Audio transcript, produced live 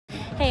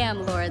Hey,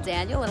 I'm Laura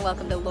Daniel, and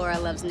welcome to Laura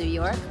Loves New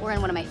York. We're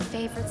in one of my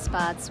favorite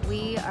spots.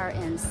 We are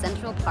in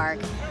Central Park,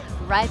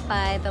 right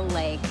by the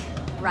lake,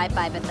 right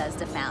by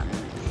Bethesda Fountain.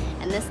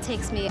 And this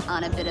takes me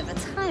on a bit of a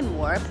time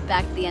warp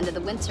back at the end of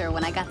the winter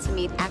when I got to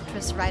meet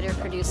actress, writer,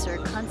 producer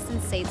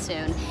Constance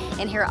Zaytoun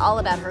and hear all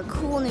about her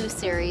cool new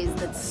series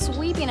that's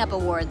sweeping up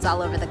awards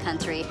all over the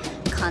country,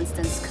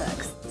 Constance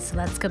Cooks. So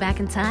let's go back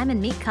in time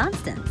and meet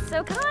Constance.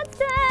 So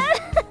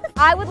Constance,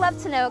 I would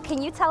love to know,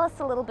 can you tell us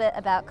a little bit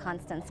about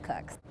Constance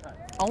Cooks?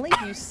 Only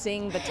if you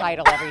sing the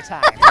title every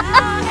time.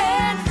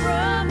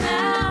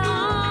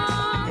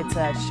 It's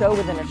a show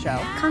within a show.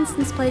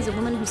 Constance plays a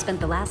woman who spent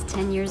the last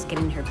 10 years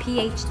getting her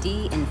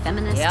PhD in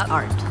feminist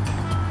art.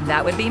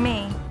 That would be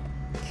me.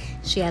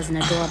 She has an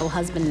adorable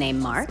husband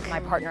named Mark. My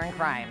partner in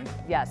crime.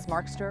 Yes,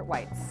 Mark Stewart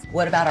Whites.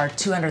 What about our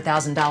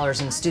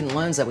 $200,000 in student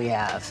loans that we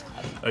have?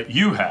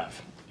 You have.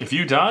 If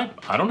you die,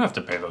 I don't have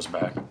to pay those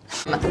back.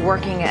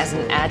 Working as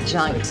an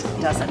adjunct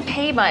doesn't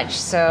pay much,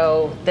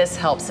 so this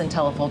helps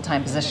until a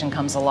full-time position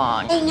comes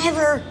along. They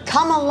never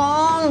come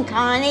along,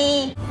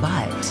 Connie.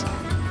 But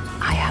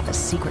I have a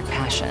secret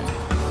passion.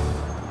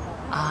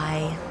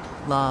 I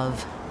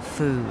love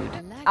food.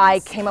 I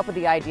came up with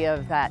the idea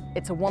of that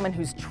it's a woman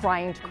who's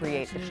trying to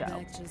create the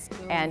show,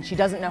 and she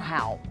doesn't know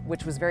how,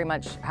 which was very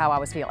much how I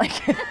was feeling.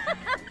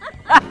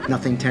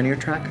 Nothing tenure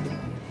track?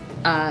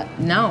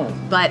 No,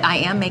 but I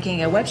am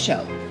making a web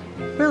show.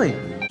 Really?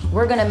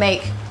 We're gonna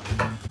make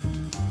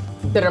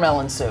bitter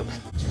melon soup.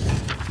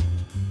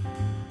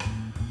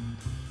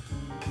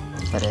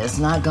 But it's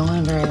not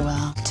going very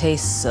well. It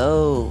tastes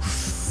so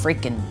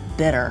freaking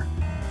bitter.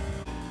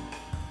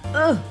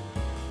 Ugh.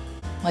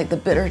 Like the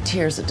bitter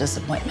tears of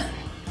disappointment.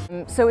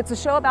 So it's a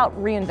show about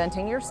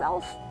reinventing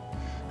yourself.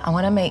 I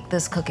wanna make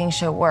this cooking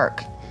show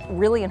work.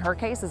 Really, in her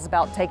case, it's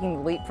about taking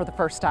the leap for the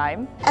first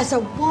time. As a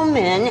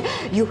woman,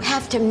 you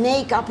have to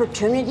make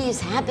opportunities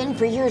happen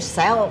for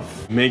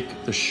yourself.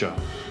 Make the show.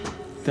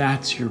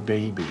 That's your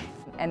baby.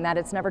 And that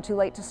it's never too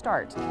late to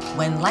start.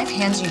 When life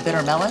hands you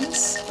bitter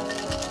melons,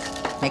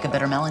 make a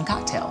bitter melon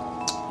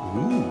cocktail.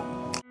 Ooh.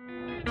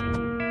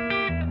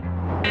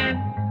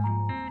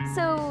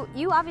 So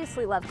you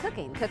obviously love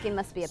cooking. Cooking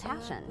must be a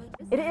passion.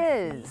 It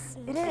is.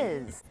 It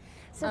is.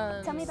 So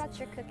tell me about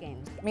your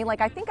cooking. I mean, like,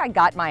 I think I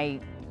got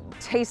my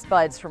taste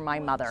buds from my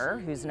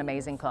mother, who's an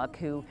amazing cook,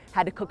 who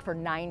had to cook for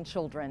 9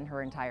 children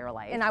her entire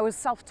life. And I was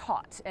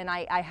self-taught, and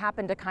I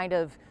happened to kind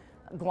of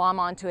glom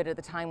onto it at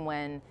the time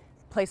when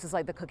places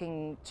like the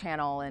Cooking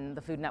Channel and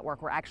the Food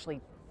Network were actually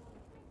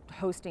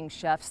hosting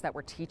chefs that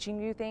were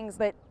teaching you things.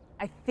 But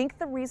I think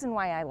the reason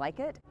why I like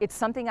it, it's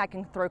something I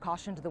can throw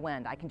caution to the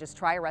wind. I can just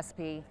try a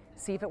recipe,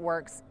 see if it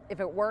works. If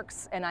it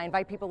works and I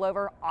invite people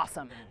over,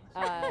 awesome.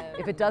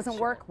 If it doesn't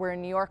work, we're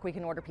in New York, we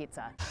can order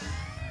pizza.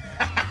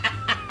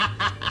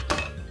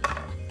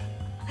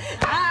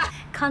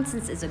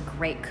 Constance is a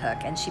great cook,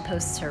 and she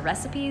posts her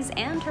recipes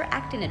and her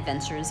acting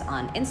adventures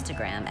on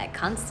Instagram at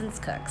Constance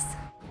Cooks.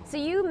 So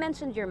you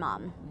mentioned your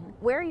mom.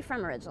 Where are you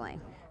from originally?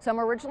 So I'm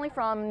originally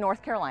from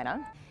North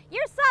Carolina.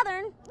 You're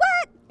Southern.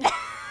 What?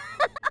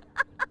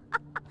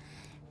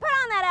 Put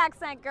on that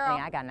accent, girl.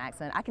 Yeah, I got an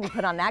accent. I can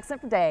put on an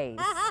accent for days.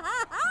 Now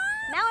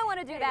I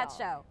want to do that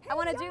show. I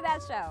want to do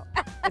that show.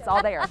 It's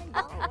all there.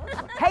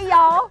 Hey,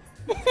 y'all.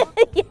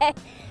 Yeah.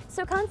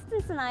 So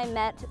Constance and I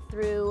met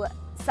through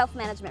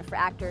Self-Management for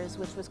Actors,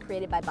 which was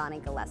created by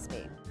Bonnie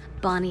Gillespie.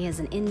 Bonnie is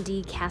an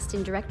indie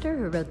casting director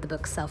who wrote the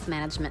book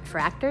Self-Management for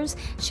Actors.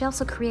 She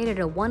also created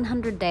a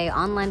 100-day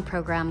online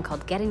program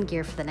called Get in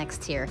Gear for the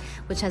Next Tier,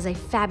 which has a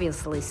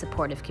fabulously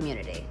supportive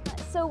community.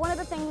 So one of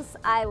the things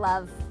I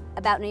love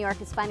about New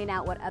York is finding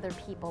out what other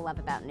people love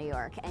about New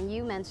York. And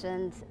you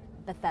mentioned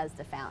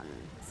Bethesda Fountain.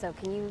 So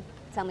can you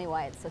tell me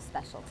why it's so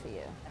special to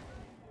you?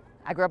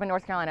 I grew up in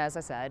North Carolina, as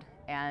I said,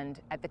 and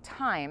at the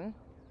time,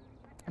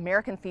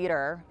 American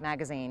Theater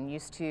magazine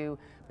used to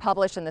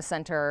publish in the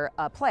center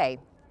a play,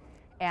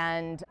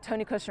 and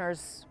Tony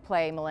Kushner's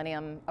play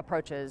Millennium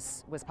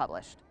Approaches was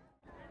published.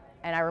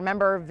 And I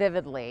remember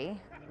vividly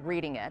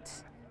reading it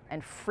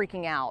and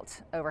freaking out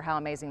over how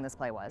amazing this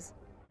play was,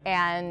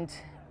 and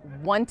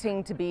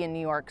wanting to be in New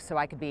York so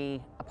I could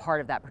be a part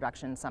of that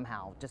production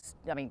somehow, just,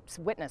 I mean,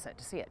 witness it,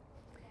 to see it.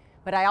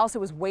 But I also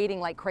was waiting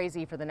like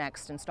crazy for the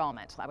next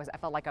installment. I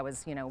felt like I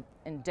was, you know,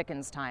 in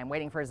Dickens' time,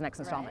 waiting for his next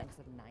installment.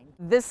 Right.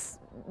 This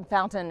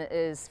fountain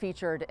is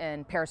featured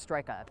in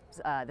Perestroika,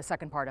 the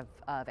second part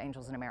of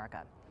Angels in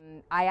America.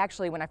 I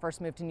actually, when I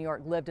first moved to New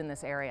York, lived in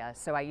this area,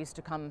 so I used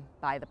to come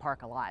by the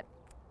park a lot.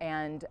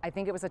 And I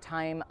think it was a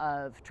time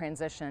of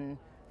transition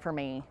for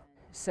me.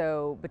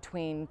 So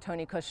between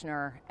Tony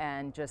Kushner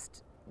and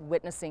just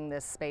witnessing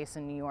this space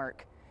in New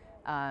York,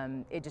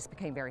 it just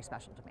became very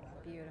special to me.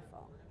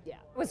 Beautiful. Yeah.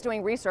 I was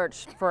doing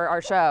research for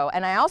our show,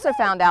 and I also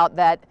found out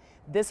that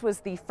this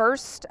was the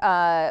first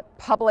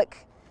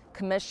public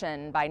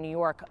commission by New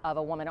York of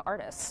a woman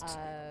artist.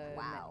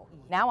 Wow.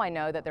 Now I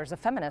know that there's a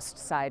feminist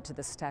side to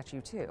this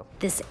statue too.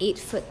 This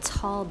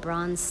 8-foot-tall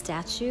bronze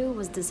statue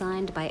was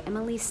designed by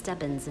Emily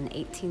Stebbins in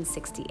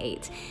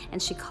 1868,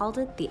 and she called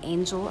it the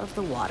Angel of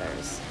the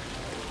Waters.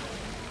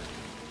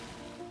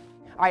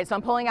 All right, so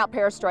I'm pulling out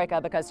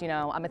Perestroika because, you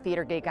know, I'm a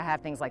theater geek, I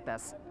have things like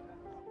this.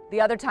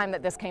 The other time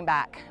that this came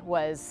back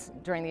was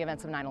during the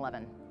events of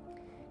 9/11.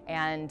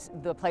 And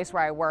the place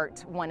where I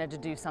worked wanted to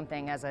do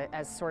something as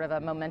sort of a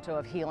memento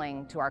of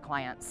healing to our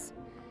clients.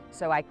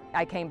 So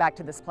I came back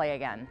to this play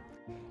again.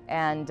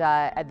 And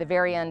at the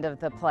very end of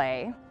the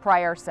play,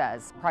 Prior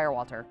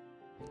Walter,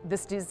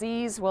 "This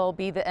disease will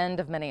be the end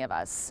of many of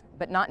us,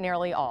 but not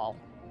nearly all.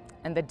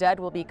 And the dead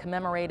will be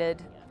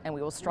commemorated, and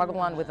we will struggle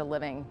on with the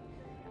living,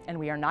 and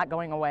we are not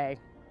going away.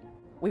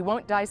 We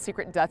won't die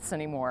secret deaths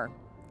anymore.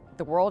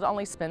 The world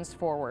only spins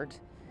forward.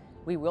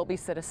 We will be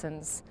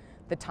citizens.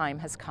 The time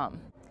has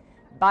come.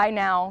 Bye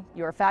now,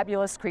 you are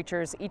fabulous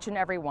creatures, each and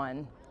every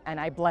one, and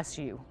I bless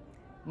you.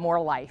 More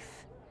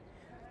life.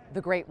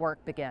 The great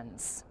work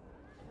begins."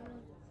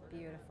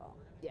 Beautiful.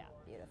 Yeah.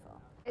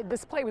 Beautiful.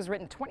 This play was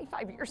written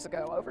 25 years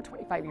ago, over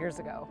 25 years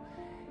ago,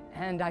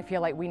 and I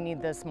feel like we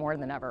need this more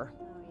than ever.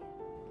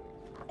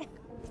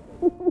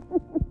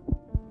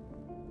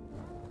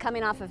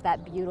 Coming off of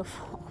that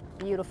beautiful,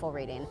 beautiful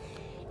reading,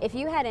 if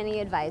you had any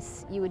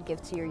advice you would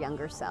give to your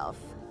younger self,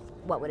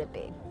 what would it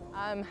be?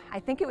 I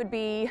think it would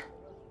be,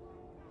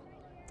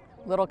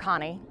 little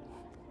Connie,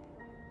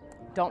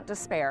 don't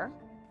despair.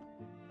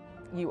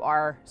 You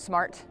are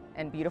smart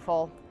and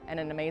beautiful and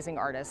an amazing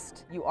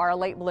artist. You are a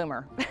late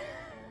bloomer,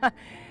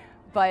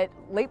 but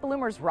late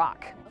bloomers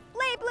rock.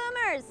 Late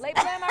bloomers! Late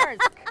bloomers!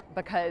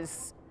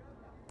 Because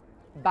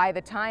by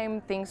the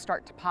time things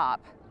start to pop,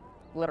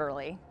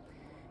 literally,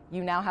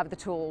 you now have the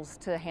tools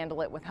to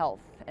handle it with health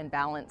and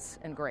balance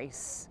and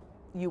grace.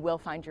 You will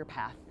find your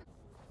path.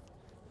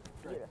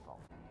 Beautiful.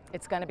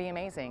 It's going to be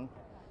amazing.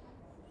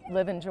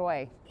 Live in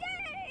joy.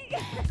 Yay!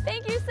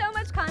 Thank you so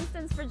much,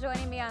 Constance, for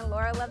joining me on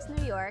Laura Loves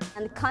New York.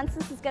 And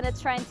Constance is going to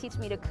try and teach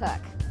me to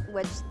cook,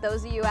 which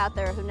those of you out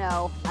there who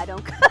know, I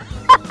don't cook.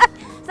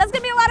 So that's going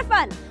to be a lot of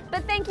fun.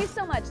 But thank you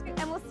so much.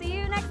 And we'll see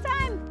you next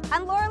time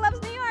on Laura Loves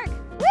New York.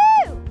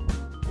 Woo!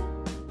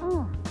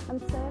 Oh, I'm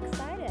so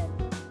excited.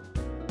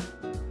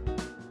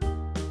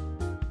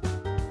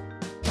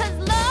 'Cause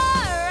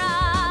Laura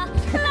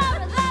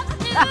loves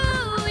New York.